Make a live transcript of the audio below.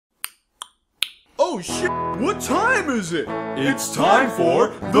Oh shit! What time is it? It's time for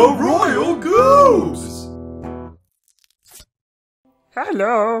the Royal Goobs!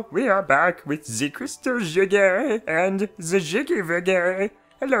 Hello, we are back with the Crystal Sugar and the Jiggy Viggy.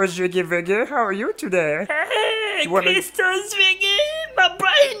 Hello, Jiggy Viggy, how are you today? Hey, Crystal Sugar! My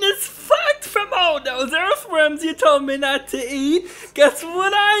brain is fucked from all those earthworms you told me not to eat. Guess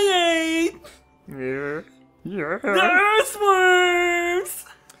what I ate? Yeah. The earthworms!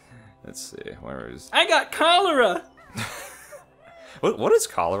 Let's see, where is... I got cholera. What is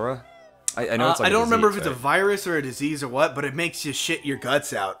cholera? I know it's like I don't remember if disease, it's a virus or a disease or what, but it makes you shit your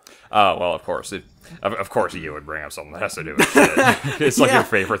guts out. Oh, well, of course. Of course you would bring up something that has to do with shit. It's like your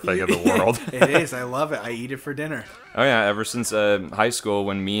favorite thing in the world. It is. I love it. I eat it for dinner. Oh, yeah, ever since high school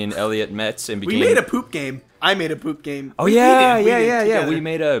when me and Elliot met and became... We made a poop game. I made a poop game. Oh, We yeah. together. We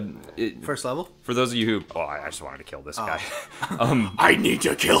made a... First level? For those of you who... Oh, I just wanted to kill this guy. I need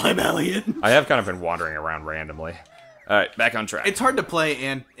to kill him, Elliot. I have kind of been wandering around randomly. All right, back on track. It's hard to play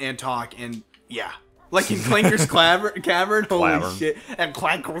and talk and... Yeah. Like in Clanker's Cavern, holy Clavern. shit. And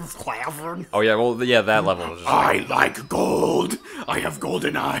Clanker's Cavern. Oh, yeah, well, yeah, that level was just... I like gold. I have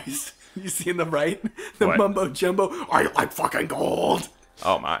golden eyes. You see in the right? The What? mumbo jumbo. I like fucking gold.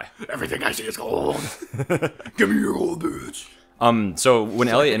 Oh, my. Everything I see is gold. Give me your gold, bitch. So when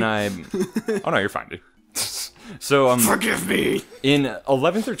Elliot and I... Oh, no, you're fine, dude. So, Forgive me. in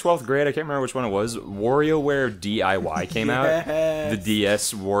 11th or 12th grade, I can't remember which one it was, WarioWare DIY came out. The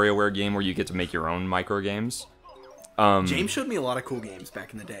DS WarioWare game where you get to make your own micro games. James showed me a lot of cool games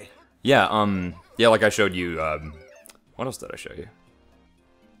back in the day. Yeah, yeah, like I showed you, what else did I show you?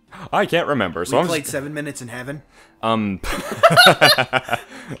 I can't remember, so We I'm played just, 7 Minutes in Heaven. um,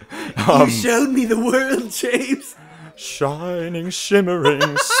 You showed me the world, James. shining,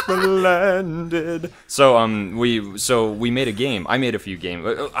 shimmering, splendid. So, we made a game. I made a few games.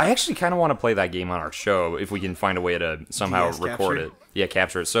 I actually kind of want to play that game on our show if we can find a way to somehow DS record capture? it. Yeah,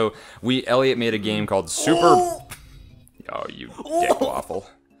 capture it. So, Elliot made a game called Super... Oh, you dick waffle.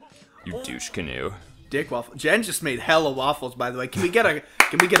 You douche canoe. Dick waffle. Jen just made hella waffles, by the way. Can we get a...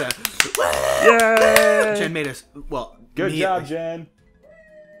 Yay! Jen made us... Well, Good me- job, Jen.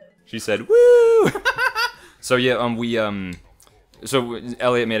 She said, "Woo!" So yeah, so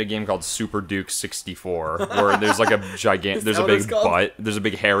Elliot made a game called Super Duke 64, where there's like a gigantic, there's a that what it's big called? butt, there's a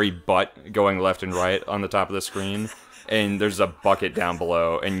big hairy butt going left and right on the top of the screen, and there's a bucket down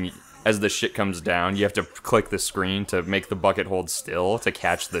below, and as the shit comes down, you have to click the screen to make the bucket hold still to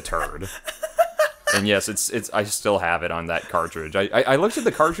catch the turd. And yes, it's I still have it on that cartridge. I looked at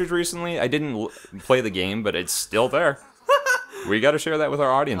the cartridge recently. I didn't play the game, but it's still there. We got to share that with our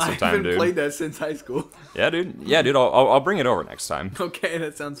audience I sometime, haven't dude. played that since high school. Yeah, dude. Yeah, dude. I'll bring it over next time Okay,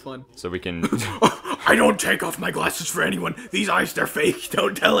 that sounds fun. so we can. I don't take off my glasses for anyone. These eyes, they're fake.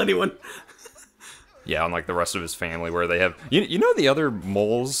 Don't tell anyone. Yeah, unlike the rest of his family, where they have. You know the other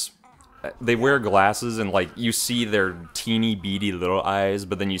moles. They wear glasses and like you see their teeny beady little eyes,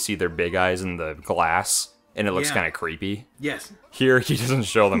 but then you see their big eyes in the glass, and it looks Yeah. kind of creepy. Yes. Here, he doesn't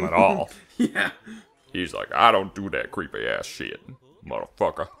show them at all. Yeah. He's like, I don't do that creepy ass shit,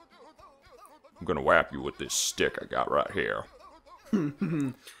 motherfucker. I'm gonna whap you with this stick I got right here.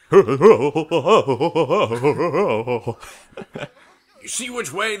 You see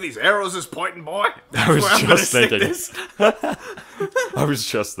which way these arrows is pointing, boy? That's I was where I'm gonna just stick thinking. this. I was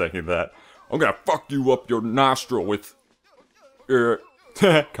just thinking that. I'm gonna fuck you up your nostril with...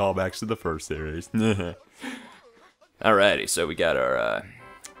 Callbacks to the first series. Alrighty, so we got our,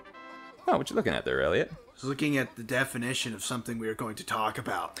 Oh, what you looking at there, Elliot? I was looking at the definition of something we were going to talk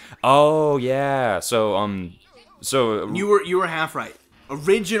about. Oh, yeah, so, You were half right.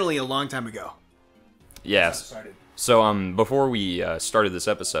 Originally, a long time ago. yes. Started. So, before we, started this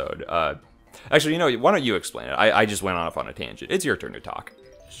episode, actually, you know, why don't you explain it? I just went off on a tangent. It's your turn to talk.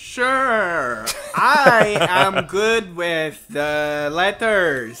 Sure. I am good with the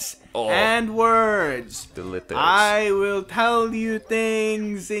letters and words. The letters. I will tell you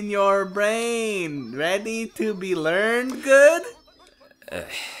things in your brain. Ready to be learned good?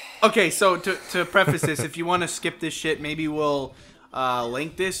 Okay, so to preface this, if you want to skip this shit, maybe we'll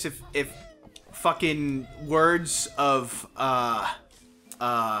link this. If fucking words of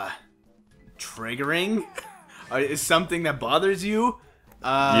triggering is something that bothers you,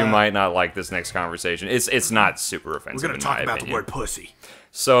 you might not like this next conversation. It's not super offensive. we're gonna in talk my about opinion. the word pussy.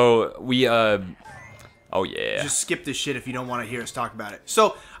 So we oh yeah. Just skip this shit if you don't want to hear us talk about it.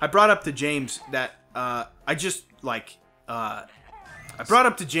 So I brought up to James that I brought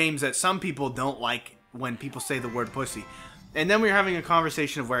up to James that some people don't like when people say the word pussy, and then we were having a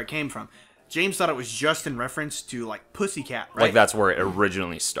conversation of where it came from. James thought it was just in reference to like pussycat, right? Like that's where it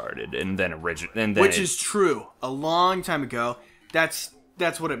originally started, and then which is true. A long time ago, that's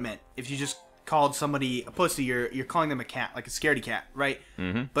what it meant. If you just called somebody a pussy, you're calling them a cat, like a scaredy cat, right?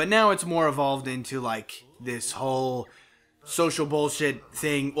 Mm-hmm. But now it's more evolved into like this whole social bullshit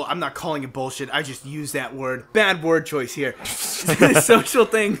thing. Well, I'm not calling it bullshit. I just use that word. Bad word choice here. Social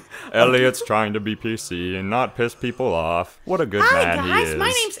thing. Elliot's trying to be PC and not piss people off. What a good man he is. Hi guys, my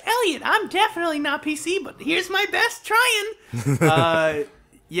name's Elliot. I'm definitely not PC, but here's my best trying.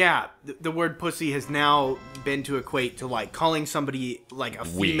 Yeah, the word pussy has now been to equate to like calling somebody like a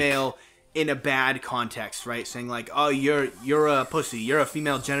female in a bad context, right? Saying like, oh, you're a pussy. You're a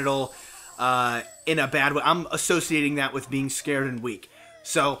female genital. In a bad way. I'm associating that with being scared and weak.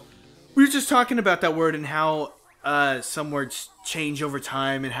 So, we were just talking about that word and how some words change over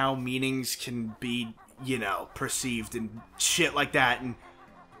time and how meanings can be, perceived and shit like that. And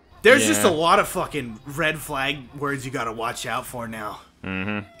there's just a lot of fucking red flag words you gotta watch out for now.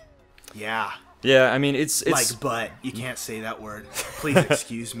 Mm-hmm. Yeah. Yeah, I mean, it's... Like butt. You can't say that word. Please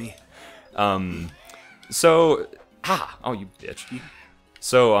excuse me. So... Oh, you bitch.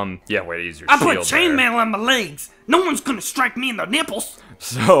 So, yeah, way to use your shield I put chainmail on my legs. No one's gonna strike me in the nipples.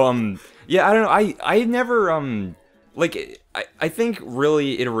 So, yeah, I don't know. I never, I think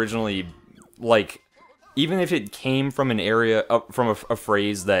really it originally, like, even if it came from an area, from a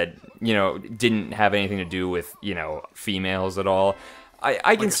phrase that, didn't have anything to do with, females at all,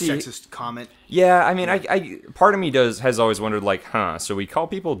 I can see... Like a sexist comment. Yeah, I mean, I part of me has always wondered, like, so we call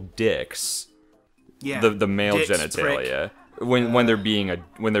people dicks. Yeah. The male dicks, genitalia. Prick. When they're being I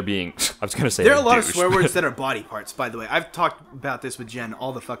was gonna say there are a lot of douche, swear words that are body parts, by the way. I've talked about this with Jen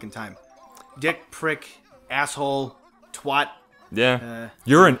all the fucking time. Dick, prick, asshole, twat. Yeah.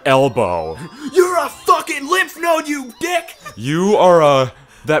 You're an elbow. You're a fucking lymph node, you dick! You are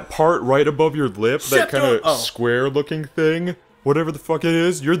that part right above your lip, that kind of square looking thing. Whatever the fuck it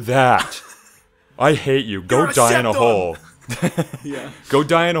is, you're that. I hate you. Go die in a hole. Yeah. Go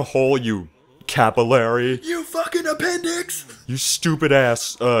die in a hole, you capillary. You fucking appendix! You stupid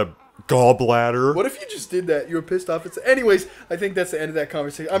ass gallbladder. What if you just did that? You were pissed off. Anyways, I think that's the end of that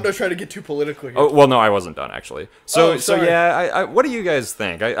conversation. I'm not trying to get too political here. Oh, well, no, I wasn't done, actually. So yeah, what do you guys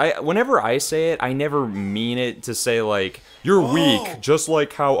think? Whenever I say it, I never mean it to say, like, you're weak, just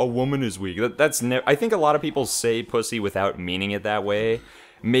like how a woman is weak. I think a lot of people say pussy without meaning it that way.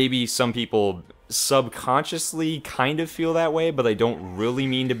 Maybe some people subconsciously kind of feel that way, but they don't really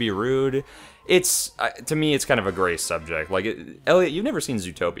mean to be rude. It's, to me, it's kind of a gray subject. Like, Elliot, you've never seen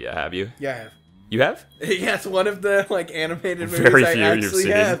Zootopia, have you? Yeah, I have. You have? Yeah, it's one of the, like, animated movies Very I few actually you've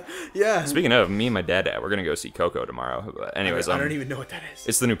seen. have. Yeah. Speaking of, me and my dad, we're gonna go see Coco tomorrow. But anyways, I don't even know what that is.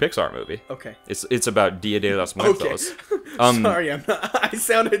 It's the new Pixar movie. Okay. It's about Dia de los Muertos. Okay. Sorry, I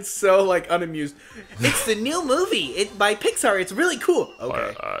sounded so, like, unamused. It's the new movie by Pixar. It's really cool.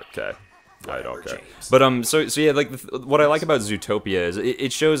 Okay. Okay. I don't care. But so yeah, like what I like about Zootopia is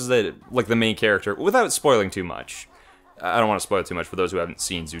it shows that like the main character, without spoiling too much. I don't want to spoil it too much for those who haven't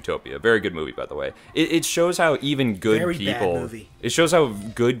seen Zootopia. Very good movie, by the way. It shows how even good people. Bad movie. It shows how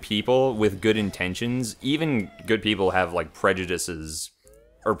good people with good intentions, even good people have like prejudice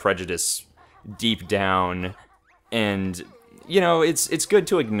deep down, and it's good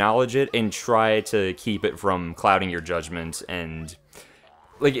to acknowledge it and try to keep it from clouding your judgment and.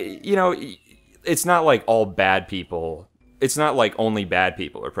 Like, it's not like all bad people. It's not like only bad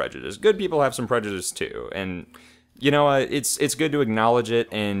people are prejudiced. Good people have some prejudice too. And, it's good to acknowledge it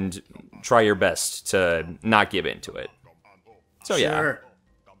and try your best to not give into it. So,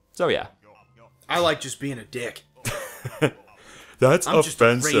 yeah. I like just being a dick. That's I'm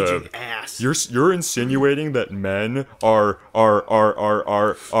offensive. Just a raging ass. You're insinuating that men are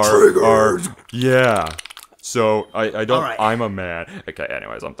triggered. Yeah. So I don't. Right. I'm a man. Okay.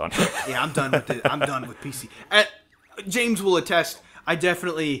 Anyways, I'm done. Yeah, I'm done with it. I'm done with PC. James will attest. I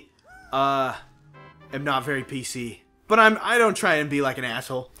definitely am not very PC, but I don't try and be like an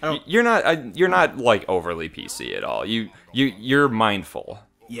asshole. You're not like overly PC at all. You're mindful.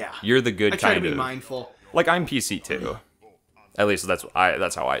 Yeah. You're the good kind of. I try to be mindful. Like I'm PC too. At least that's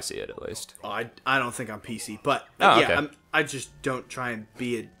how I see it. At least. Oh, I don't think I'm PC, but okay. I just don't try and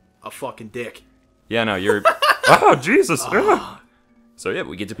be a fucking dick. Yeah, no, you're... Oh, Jesus! So, yeah,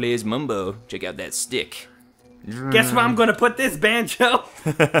 we get to play as Mumbo. Check out that stick. Guess where I'm gonna put this banjo?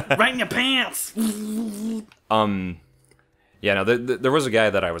 Right in your pants! Yeah, no, there was a guy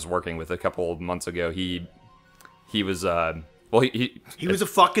that I was working with a couple months ago. He was, he was a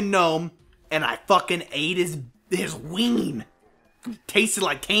fucking gnome, and I fucking ate his ween. It tasted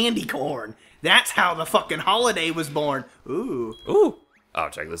like candy corn. That's how the fucking holiday was born. Ooh. Oh,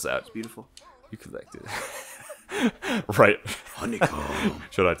 check this out. It's beautiful. You collected. Right. Honeycomb.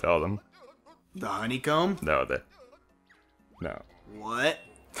 Should I tell them? The honeycomb? No. What?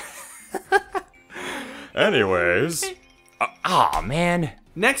 Anyways. Aw, man.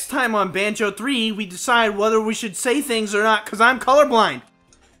 Next time on Banjo-Tooie, we decide whether we should say things or not, because I'm colorblind.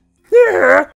 Yeah.